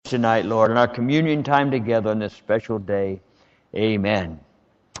tonight, Lord, and our communion time together on this special day. Amen.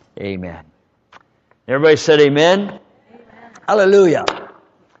 Amen. Everybody said amen? Amen. Hallelujah.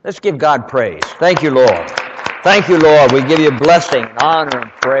 Let's give God praise. Thank you, Lord. Thank you, Lord. We give you blessing, honor,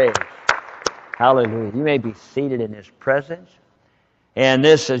 and praise. Hallelujah. You may be seated in His presence. And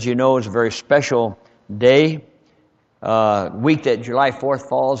this, as you know, is a very special day. Week that July 4th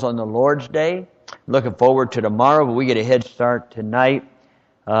falls on the Lord's Day. Looking forward to tomorrow, but we get a head start tonight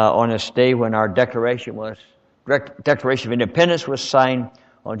on this day when our Declaration of Independence was signed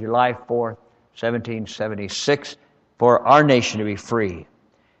on July 4th, 1776, for our nation to be free.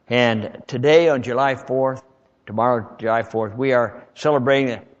 And today on July 4th, tomorrow July 4th, we are celebrating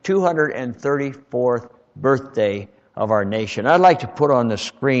the 234th birthday of our nation. I'd like to put on the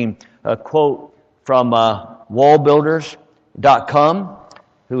screen a quote from wallbuilders.com,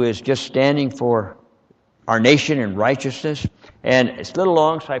 who is just standing for our nation in righteousness. And it's a little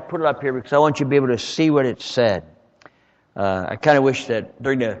long, so I put it up here because I want you to be able to see what it said. I kind of wish that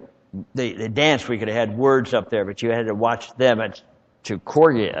during the dance we could have had words up there, but you had to watch them to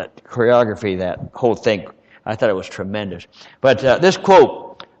choreography that whole thing. I thought it was tremendous. But this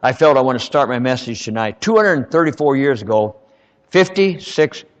quote, I felt I want to start my message tonight. 234 years ago,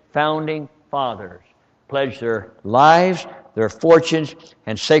 56 founding fathers pledged their lives, their fortunes,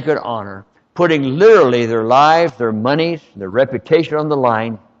 and sacred honor, putting literally their lives, their monies, their reputation on the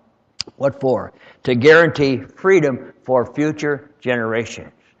line. What for? To guarantee freedom for future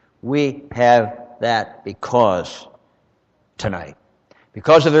generations. We have that because tonight.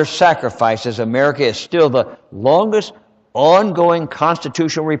 Because of their sacrifices, America is still the longest ongoing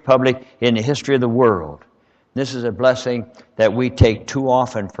constitutional republic in the history of the world. This is a blessing that we take too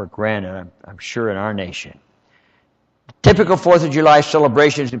often for granted, I'm sure, in our nation. Typical 4th of July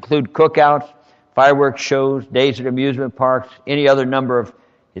celebrations include cookouts, fireworks shows, days at amusement parks, any other number of,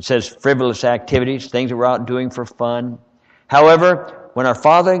 it says, frivolous activities, things that we're out doing for fun. However, when our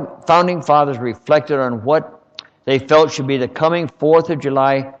founding fathers reflected on what they felt should be the coming 4th of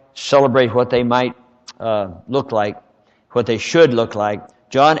July celebration, what they might look like, what they should look like,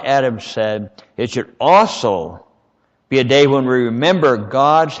 John Adams said, it should also be a day when we remember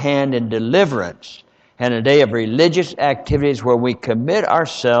God's hand in deliverance and a day of religious activities where we commit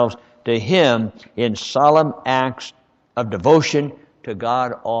ourselves to Him in solemn acts of devotion to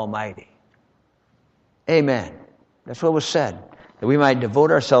God Almighty. Amen. That's what was said, that we might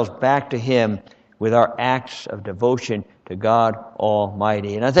devote ourselves back to Him with our acts of devotion to God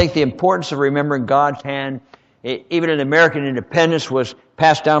Almighty. And I think the importance of remembering God's hand, even in American independence, was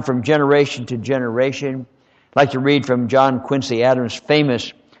passed down from generation to generation. I'd like to read from John Quincy Adams'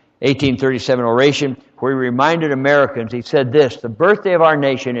 famous 1837 oration, where he reminded Americans, he said this: the birthday of our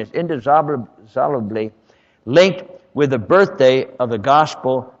nation is indissolubly linked with the birthday of the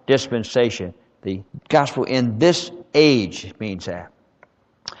gospel dispensation. The gospel in this age means that.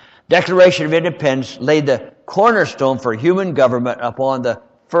 Declaration of Independence laid the cornerstone for human government upon the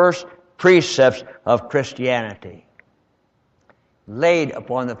first precepts of Christianity. Laid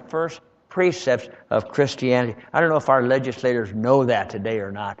upon the first precepts of Christianity. I don't know if our legislators know that today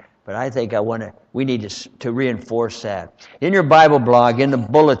or not, but I think we need to reinforce that. In your Bible blog, in the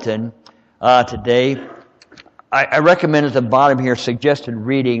bulletin today, I recommend at the bottom here suggested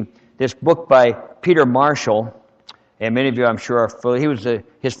reading this book by Peter Marshall, and many of you I'm sure are familiar.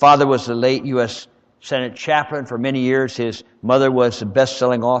 His father was the late U.S. Senate chaplain for many years. His mother was the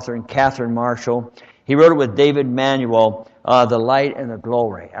best-selling author, Catherine Marshall. He wrote it with David Manuel, The Light and the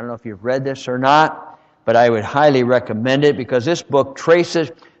Glory. I don't know if you've read this or not, but I would highly recommend it because this book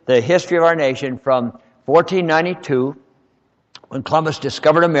traces the history of our nation from 1492, when Columbus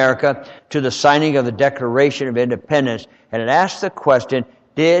discovered America, to the signing of the Declaration of Independence. And it asks the question,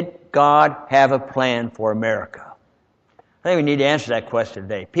 did God have a plan for America? I think we need to answer that question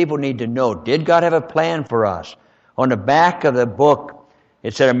today. People need to know, did God have a plan for us? On the back of the book,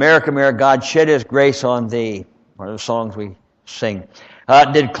 it said, America, America, God shed His grace on thee. One of the songs we sing.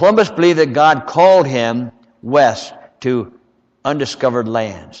 Did Columbus believe that God called him west to undiscovered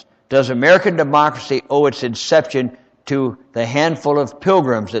lands? Does American democracy owe its inception to the handful of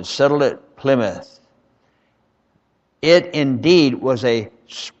pilgrims that settled at Plymouth? It indeed was a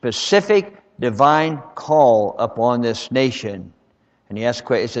specific divine call upon this nation. And he asked the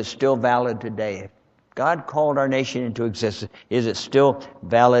question, is it still valid today? God called our nation into existence. Is it still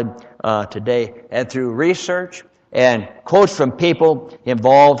valid today? And through research and quotes from people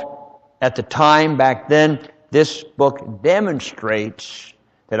involved at the time back then, this book demonstrates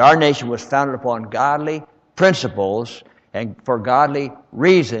that our nation was founded upon godly principles and for godly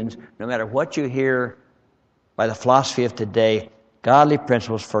reasons. No matter what you hear by the philosophy of today, Godly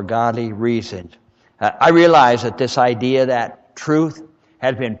principles for godly reasons. I realize that this idea that truth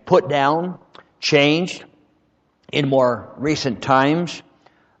has been put down, changed in more recent times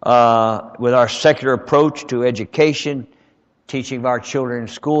with our secular approach to education, teaching of our children in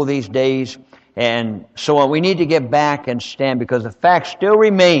school these days, and so on. We need to get back and stand because the fact still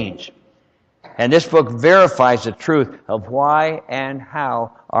remains. And this book verifies the truth of why and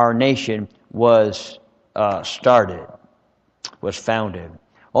how our nation was started, was founded.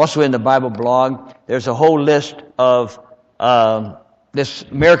 Also in the Bible blog, there's a whole list of this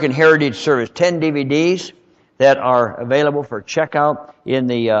American Heritage Service, 10 DVDs that are available for checkout in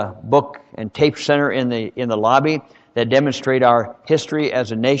the book and tape center in the lobby that demonstrate our history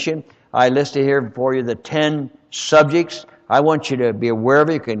as a nation. I listed here for you the 10 subjects. I want you to be aware of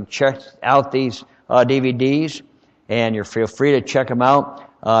it. You can check out these DVDs, and you feel free to check them out.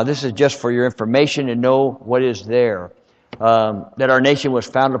 This is just for your information to know what is there. That our nation was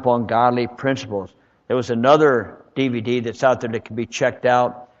founded upon godly principles. There was another DVD that's out there that can be checked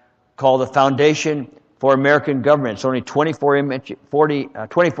out called The Foundation for American Government. It's only 25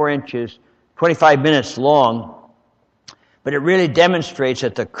 minutes long, but it really demonstrates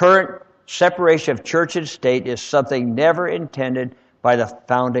that the current separation of church and state is something never intended by the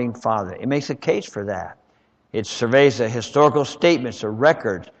founding father. It makes a case for that. It surveys the historical statements or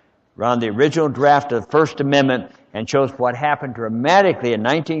records around the original draft of the First Amendment and shows what happened dramatically in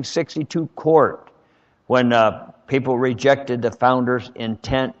 1962 court when people rejected the founders'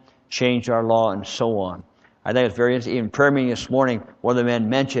 intent, changed our law, and so on. I think it's very interesting. In prayer meeting this morning, one of the men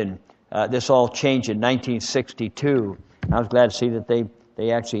mentioned this all changed in 1962. I was glad to see that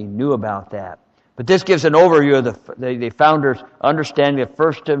they actually knew about that. But this gives an overview of the founders' understanding of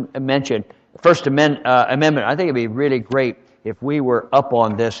First Amendment. I think it'd be really great if we were up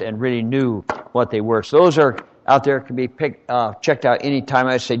on this and really knew what they were. So those are out there, can be checked out anytime.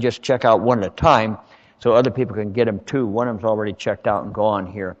 I say just check out one at a time so other people can get them too. One of them's already checked out and gone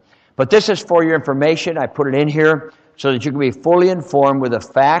here. But this is for your information. I put it in here so that you can be fully informed with the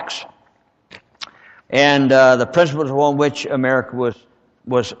facts and the principles upon which America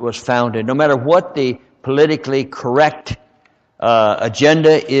was founded. No matter what the politically correct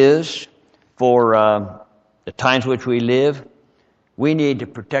agenda is for the times which we live, we need to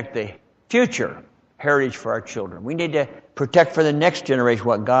protect the future heritage for our children. We need to protect for the next generation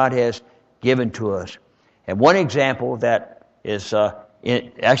what God has given to us. And one example that is,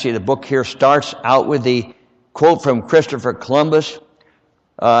 actually the book here starts out with the quote from Christopher Columbus.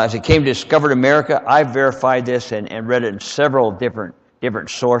 As he came to discover America, I verified this and read it in several different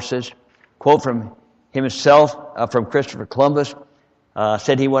sources. Quote from himself, from Christopher Columbus,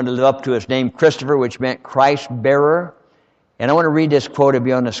 said he wanted to live up to his name Christopher, which meant Christ bearer. And I want to read this quote. It'll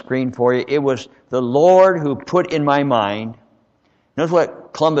be on the screen for you. It was the Lord who put in my mind. Notice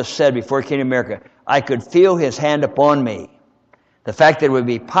what Columbus said before he came to America. I could feel his hand upon me. The fact that it would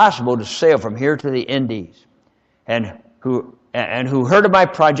be possible to sail from here to the Indies. And who heard of my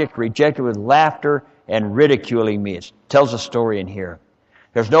project rejected with laughter and ridiculing me. It tells a story in here.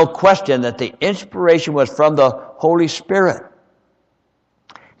 There's no question that the inspiration was from the Holy Spirit.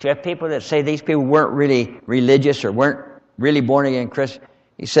 Do you have people that say these people weren't really religious or weren't really born again Christians?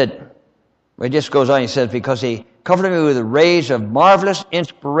 He said, well, it just goes on, he says, because he comforted me with the rays of marvelous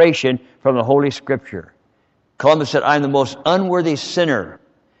inspiration from the Holy Scripture. Columbus said, I am the most unworthy sinner,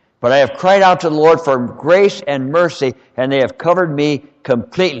 but I have cried out to the Lord for grace and mercy, and they have covered me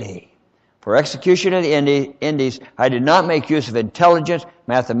completely. For execution of the Indies, I did not make use of intelligence,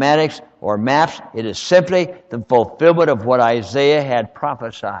 mathematics, or maps. It is simply the fulfillment of what Isaiah had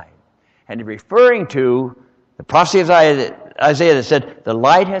prophesied. And referring to the prophecy of Isaiah that said, the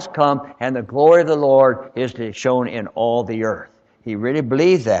light has come and the glory of the Lord is to be shown in all the earth. He really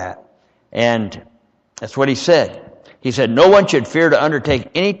believed that. And that's what he said. He said, no one should fear to undertake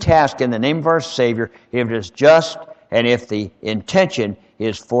any task in the name of our Savior if it is just and if the intention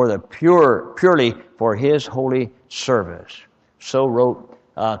is for the purely for his holy service. So wrote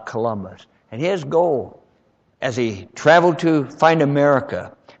Columbus. And his goal, as he traveled to find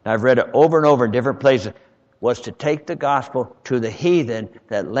America, and I've read it over and over in different places, was to take the gospel to the heathen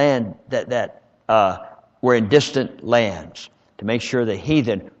that were in distant lands, to make sure the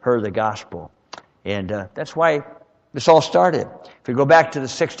heathen heard the gospel. And that's why this all started. If we go back to the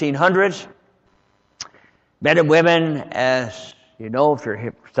 1600s, men and women, as you know, if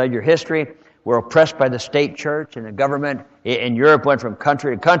you study your history, were oppressed by the state church, and the government in Europe went from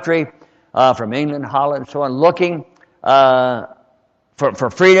country to country, from England, Holland, and so on, looking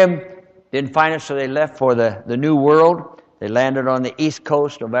for freedom. Didn't find it, so they left for the New World. They landed on the East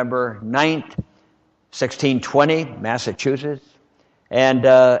Coast November 9th, 1620, Massachusetts. and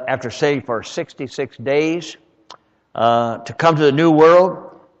after sailing for 66 days to come to the New World.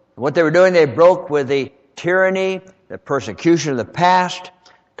 What they were doing, they broke with the tyranny, the persecution of the past.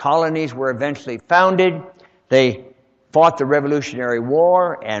 Colonies were eventually founded. They fought the Revolutionary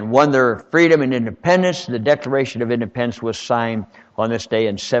War and won their freedom and independence. The Declaration of Independence was signed on this day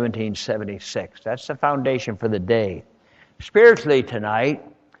in 1776. That's the foundation for the day. Spiritually tonight,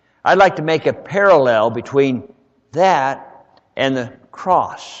 I'd like to make a parallel between that and the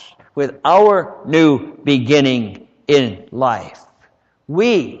cross with our new beginning in life.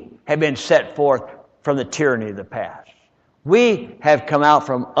 We have been set forth from the tyranny of the past. We have come out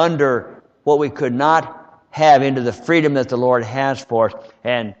from under what we could not have into the freedom that the Lord has for us.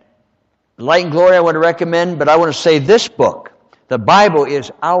 And Light and Glory I want to recommend, but I want to say this book. The Bible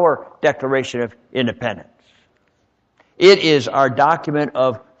is our Declaration of Independence. It is our document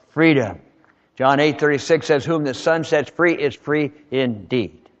of freedom. John 8:36 says, "Whom the Son sets free is free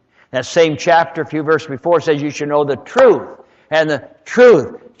indeed." That same chapter, a few verses before, says, "You shall know the truth, and the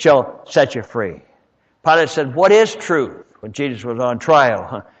truth shall set you free." Pilate said, "What is truth?" when Jesus was on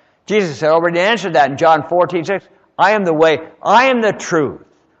trial. Jesus had already answered that in John 14:6. "I am the way, I am the truth,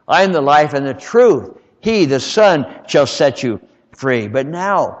 I am the life and the truth. He, the Son, shall set you free." But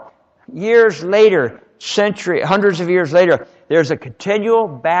now, years later, hundreds of years later, there's a continual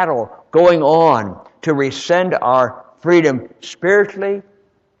battle going on to rescind our freedom spiritually,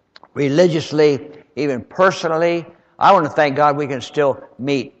 religiously, even personally. I want to thank God we can still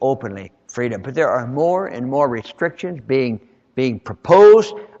meet openly freedom. But there are more and more restrictions being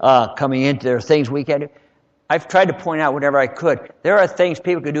proposed, coming into. There are things we can't do. I've tried to point out whenever I could, there are things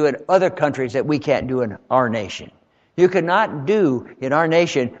people can do in other countries that we can't do in our nation. You cannot do in our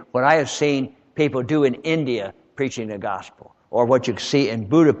nation what I have seen people do in India preaching the gospel, or what you see in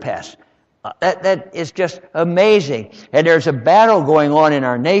Budapest. That is just amazing. And there's a battle going on in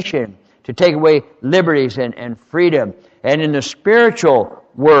our nation to take away liberties and freedom. And in the spiritual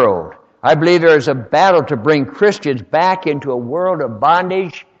world, I believe there is a battle to bring Christians back into a world of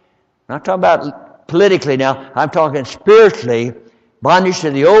bondage. I'm not talking about politically now. I'm talking spiritually, bondage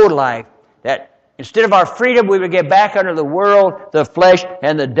to the old life, that instead of our freedom, we would get back under the world, the flesh,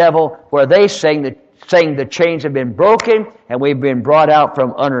 and the devil, where they saying the chains have been broken, and we've been brought out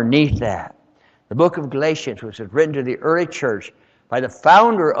from underneath that. The book of Galatians, which was written to the early church by the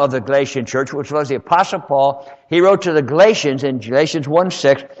founder of the Galatian church, which was the Apostle Paul, he wrote to the Galatians in Galatians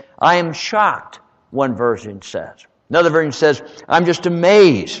 1:6, "I am shocked," one version says. Another version says, "I'm just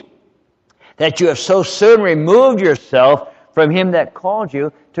amazed that you have so soon removed yourself from him that called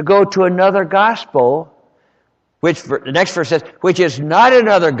you to go to another gospel," which the next verse says, "which is not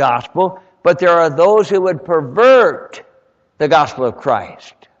another gospel, but there are those who would pervert the gospel of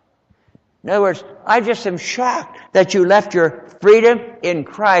Christ." In other words, I just am shocked that you left your freedom in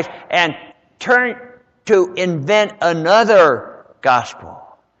Christ and turned to invent another gospel.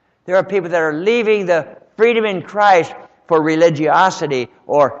 There are people that are leaving the freedom in Christ for religiosity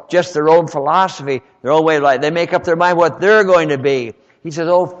or just their own philosophy, their own way of life. They make up their mind what they're going to be. He says,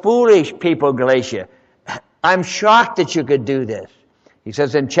 "Oh, foolish people, Galatia, I'm shocked that you could do this." He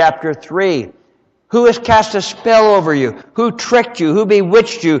says in chapter 3, "Who has cast a spell over you? Who tricked you? Who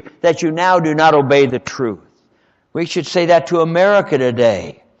bewitched you that you now do not obey the truth?" We should say that to America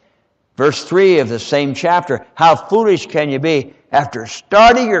today. Verse 3 of the same chapter, "How foolish can you be? After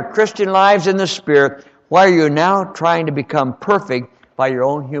starting your Christian lives in the Spirit, why are you now trying to become perfect by your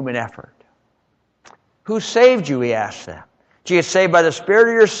own human effort?" Who saved you, he asked them. Did you get saved by the Spirit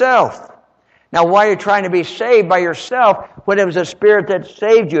or yourself? Now, why are you trying to be saved by yourself when it was the Spirit that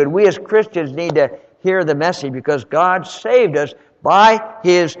saved you? And we as Christians need to hear the message, because God saved us by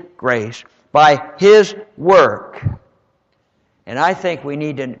His grace, by His work. And I think we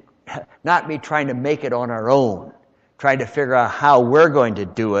need to not be trying to make it on our own, trying to figure out how we're going to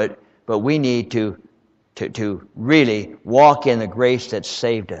do it, but we need to really walk in the grace that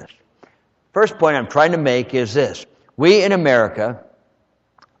saved us. First point I'm trying to make is this. We in America,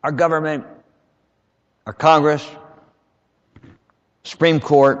 our government, our Congress, Supreme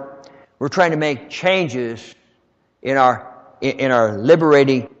Court, we're trying to make changes in our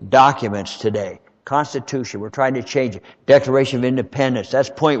liberating documents today. Constitution, we're trying to change it. Declaration of Independence, that's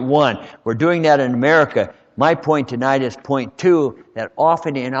point one. We're doing that in America. My point tonight is point two, that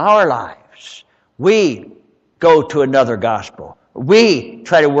often in our lives, we go to another gospel. We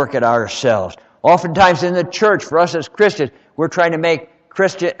try to work it ourselves. Oftentimes in the church, for us as Christians, we're trying to make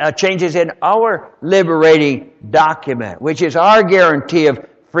changes in our liberating document, which is our guarantee of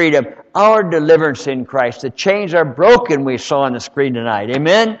freedom, our deliverance in Christ. The chains are broken, we saw on the screen tonight.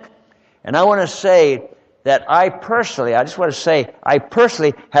 Amen? And I want to say that I just want to say, I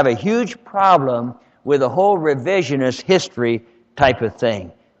personally have a huge problem with the whole revisionist history type of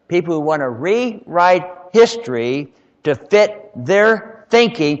thing. People who want to rewrite history to fit their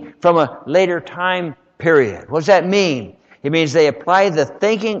thinking from a later time period. What does that mean? It means they apply the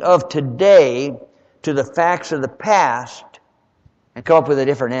thinking of today to the facts of the past and come up with a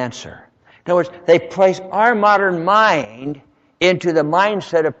different answer. In other words, they place our modern mind into the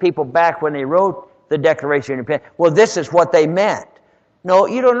mindset of people back when they wrote the Declaration of Independence. Well, this is what they meant. No,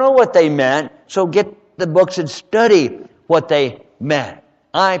 you don't know what they meant, so get the books and study what they meant.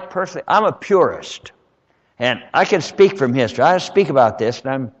 I'm a purist, and I can speak from history. I speak about this, and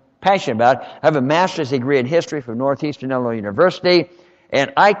I'm passionate about it. I have a master's degree in history from Northeastern Illinois University,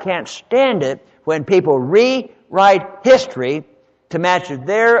 and I can't stand it when people rewrite history to match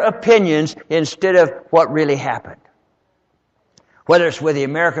their opinions instead of what really happened. Whether it's with the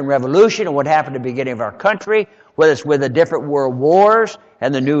American Revolution and what happened at the beginning of our country, whether it's with the different world wars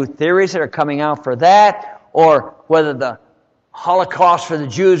and the new theories that are coming out for that, or whether the Holocaust for the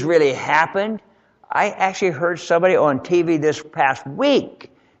Jews really happened. I actually heard somebody on TV this past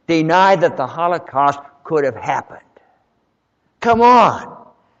week deny that the Holocaust could have happened. Come on.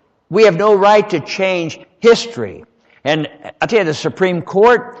 We have no right to change history. And I'll tell you, the Supreme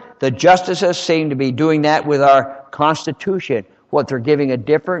Court, the justices seem to be doing that with our Constitution. What they're giving a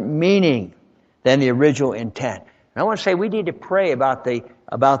different meaning than the original intent. And I want to say we need to pray about the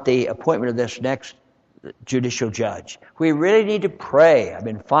appointment of this next judicial judge. We really need to pray. I've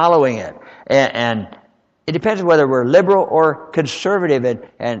been following it. And it depends on whether we're liberal or conservative.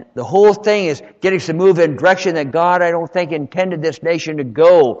 And the whole thing is getting us to move in a direction that God, I don't think, intended this nation to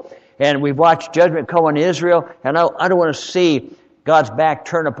go. And we've watched judgment come on Israel, and I don't want to see God's back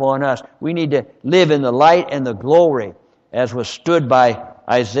turn upon us. We need to live in the light and the glory, as was stood by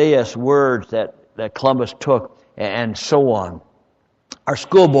Isaiah's words that Columbus took, and so on. Our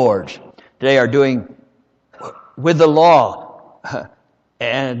school boards today are doing with the law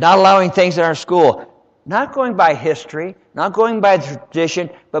and not allowing things in our school, not going by history, not going by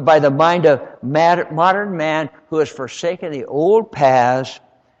tradition, but by the mind of modern man who has forsaken the old paths,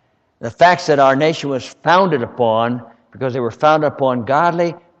 the facts that our nation was founded upon, because they were founded upon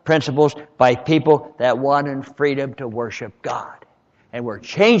godly principles by people that wanted freedom to worship God. And we're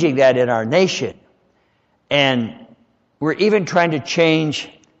changing that in our nation. And we're even trying to change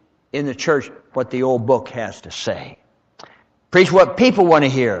in the church what the old book has to say. Preach what people want to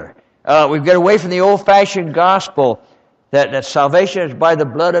hear. We've got away from the old-fashioned gospel that salvation is by the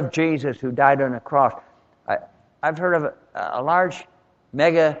blood of Jesus who died on the cross. I've heard of a large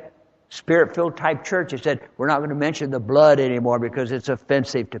mega Spirit-filled type church that said, we're not going to mention the blood anymore because it's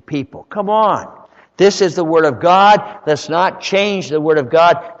offensive to people. Come on. This is the Word of God. Let's not change the Word of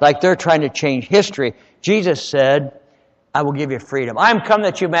God like they're trying to change history. Jesus said, I will give you freedom. I'm come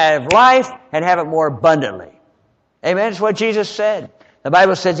that you may have life and have it more abundantly. Amen. That's what Jesus said. The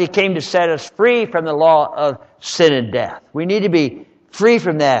Bible says He came to set us free from the law of sin and death. We need to be free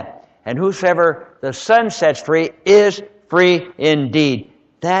from that. And whosoever the Son sets free is free indeed.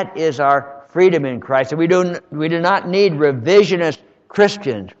 That is our freedom in Christ. And we do not need revisionist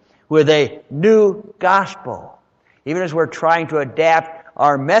Christians with a new gospel. Even as we're trying to adapt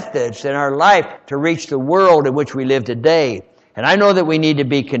our methods in our life to reach the world in which we live today. And I know that we need to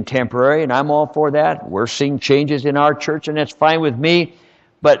be contemporary, and I'm all for that. We're seeing changes in our church, and that's fine with me.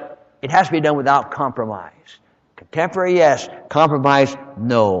 But it has to be done without compromise. Contemporary, yes. Compromise,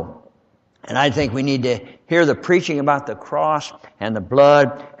 no. And I think we need to hear the preaching about the cross and the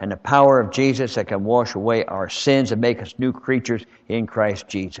blood and the power of Jesus that can wash away our sins and make us new creatures in Christ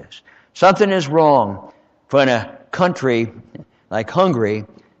Jesus. Something is wrong when a country like Hungary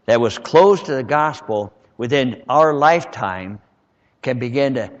that was closed to the gospel within our lifetime can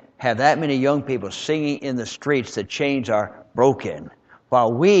begin to have that many young people singing in the streets that chains are broken,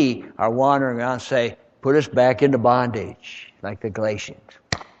 while we are wandering around and say, put us back into bondage, like the Galatians.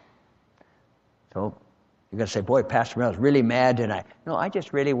 So you're going to say, boy, Pastor Mel is really mad tonight. No, I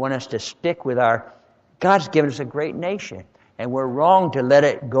just really want us to stick with God's given us a great nation, and we're wrong to let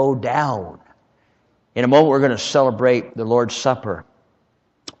it go down. In a moment, we're going to celebrate the Lord's Supper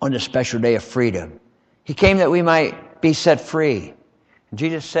on the special day of freedom. He came that we might be set free. And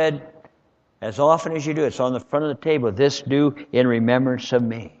Jesus said, as often as you do, it's on the front of the table, this do in remembrance of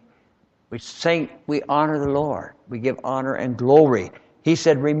me. We sing, we honor the Lord. We give honor and glory. He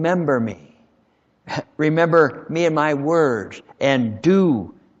said, remember me. Remember me and my words, and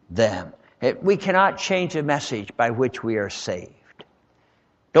do them. We cannot change the message by which we are saved.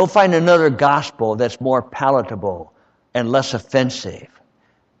 Don't find another gospel that's more palatable and less offensive.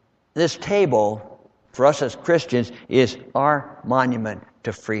 This table for us as Christians, is our monument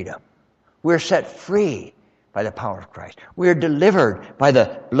to freedom. We're set free by the power of Christ. We're delivered by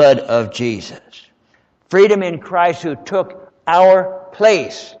the blood of Jesus. Freedom in Christ, who took our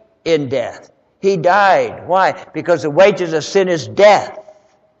place in death. He died. Why? Because the wages of sin is death.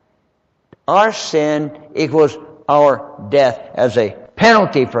 Our sin equals our death as a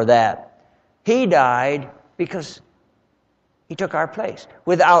penalty for that. He died because He took our place.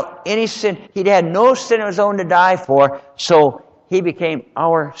 Without any sin, He had no sin of His own to die for, so He became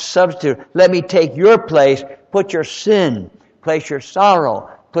our substitute. Let me take your place, put your sin, place your sorrow,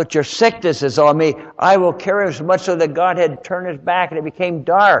 put your sicknesses on me. I will carry them so much so that God had turned His back and it became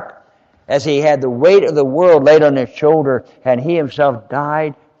dark as He had the weight of the world laid on His shoulder, and He Himself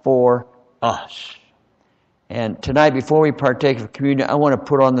died for us. And tonight, before we partake of communion, I want to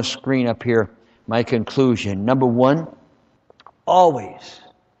put on the screen up here my conclusion. Number one, always,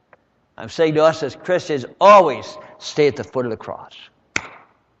 I'm saying to us as Christians, always stay at the foot of the cross.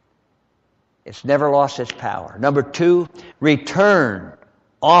 It's never lost its power. Number two, return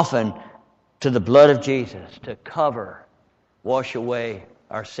often to the blood of Jesus to cover, wash away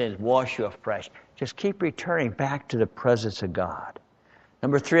our sins, wash you afresh. Just keep returning back to the presence of God.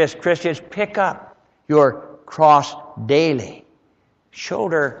 Number three, as Christians, pick up your cross daily.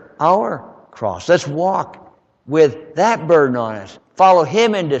 Shoulder our cross. Let's walk with that burden on us. Follow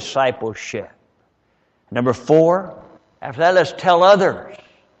Him in discipleship. Number four, after that, let's tell others.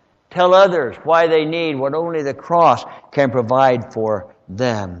 Tell others why they need what only the cross can provide for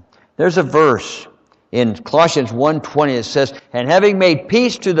them. There's a verse in Colossians 1:20 that says, "And having made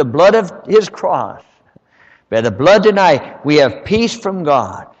peace through the blood of His cross, by the blood tonight, we have peace from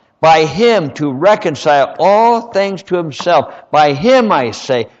God. By Him to reconcile all things to Himself. By Him, I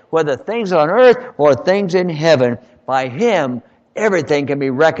say, whether things on earth or things in heaven, by Him, everything can be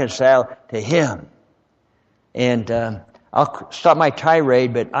reconciled to Him." And I'll stop my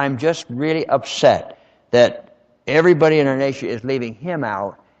tirade, but I'm just really upset that everybody in our nation is leaving Him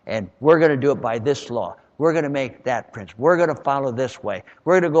out, and we're going to do it by this law. We're going to make that principle. We're going to follow this way.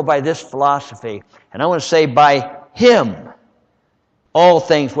 We're going to go by this philosophy. And I want to say, by Him, all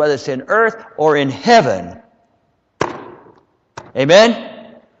things, whether it's in earth or in heaven.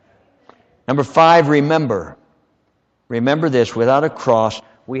 Amen? Number five, remember. Remember this, without a cross,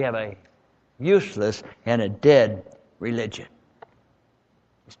 we have a useless and a dead religion.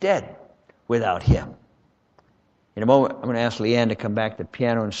 It's dead without Him. In a moment, I'm going to ask Leanne to come back to the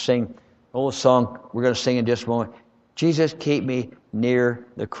piano and sing the old song we're going to sing in just a moment. Jesus, keep me near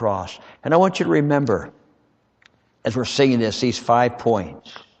the cross. And I want you to remember, as we're singing this, these 5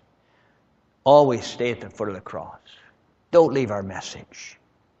 points. Always stay at the foot of the cross. Don't leave our message.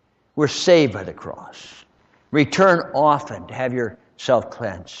 We're saved by the cross. Return often to have yourself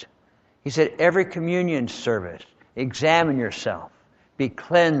cleansed. He said, every communion service, examine yourself. Be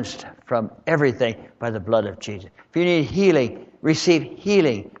cleansed from everything by the blood of Jesus. If you need healing, receive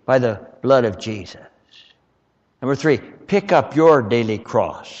healing by the blood of Jesus. Number 3, pick up your daily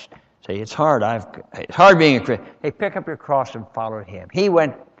cross. Say, it's hard being a Christian. Hey, pick up your cross and follow Him. He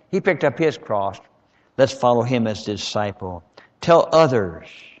picked up His cross. Let's follow Him as disciple. Tell others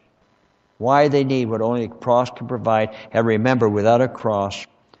why they need what only the cross can provide. And remember, without a cross,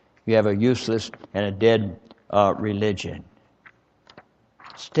 you have a useless and a dead religion.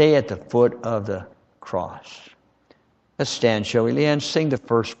 Stay at the foot of the cross. Let's stand, shall we? Leanne, sing the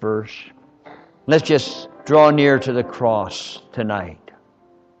first verse. Let's just draw near to the cross tonight.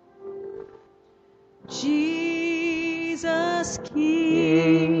 Jesus,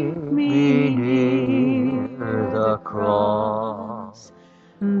 keep me near the cross.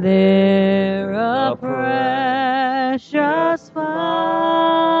 There a precious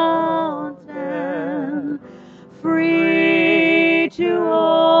fountain, free to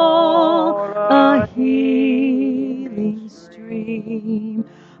all, a healing stream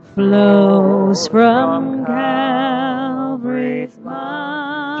flows from Calvary's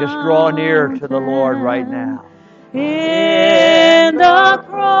mount. Just draw near to the Lord right now. In the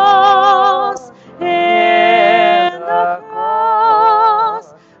cross, in the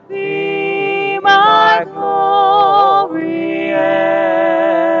cross, be my glory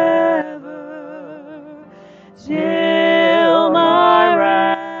ever, till my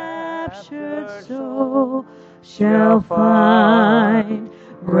raptured soul shall find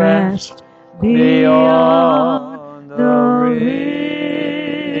rest beyond the river.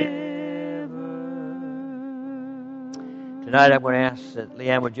 Tonight I'm going to ask that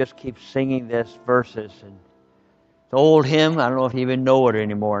Leanne would just keep singing this verses. And the old hymn, I don't know if you even know it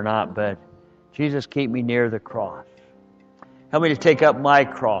anymore or not, but Jesus, keep me near the cross. Help me to take up my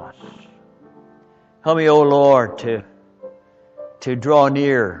cross. Help me, O Lord, to draw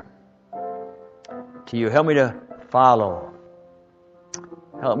near to you. Help me to follow.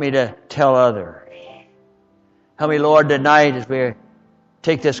 Help me to tell others. Help me, Lord, tonight as we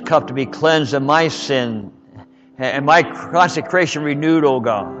take this cup to be cleansed of my sin and my consecration renewed, O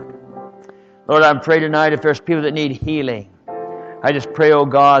God. Lord, I pray tonight if there's people that need healing, I just pray, O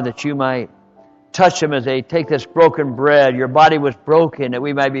God, that you might touch them as they take this broken bread. Your body was broken that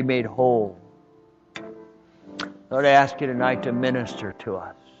we might be made whole. Lord, I ask you tonight to minister to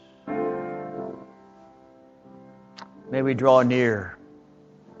us. May we draw near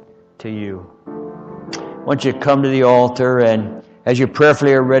to you. I want you to come to the altar, and as you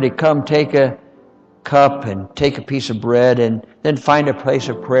prayerfully are ready, come take a cup and take a piece of bread, and then find a place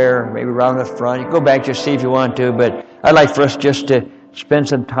of prayer, maybe around the front. You can go back to your seat if you want to, but I'd like for us just to spend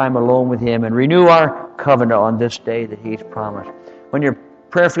some time alone with Him and renew our covenant on this day that He's promised. When you're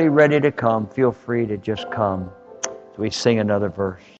prayerfully ready to come, feel free to just come. So we sing another verse.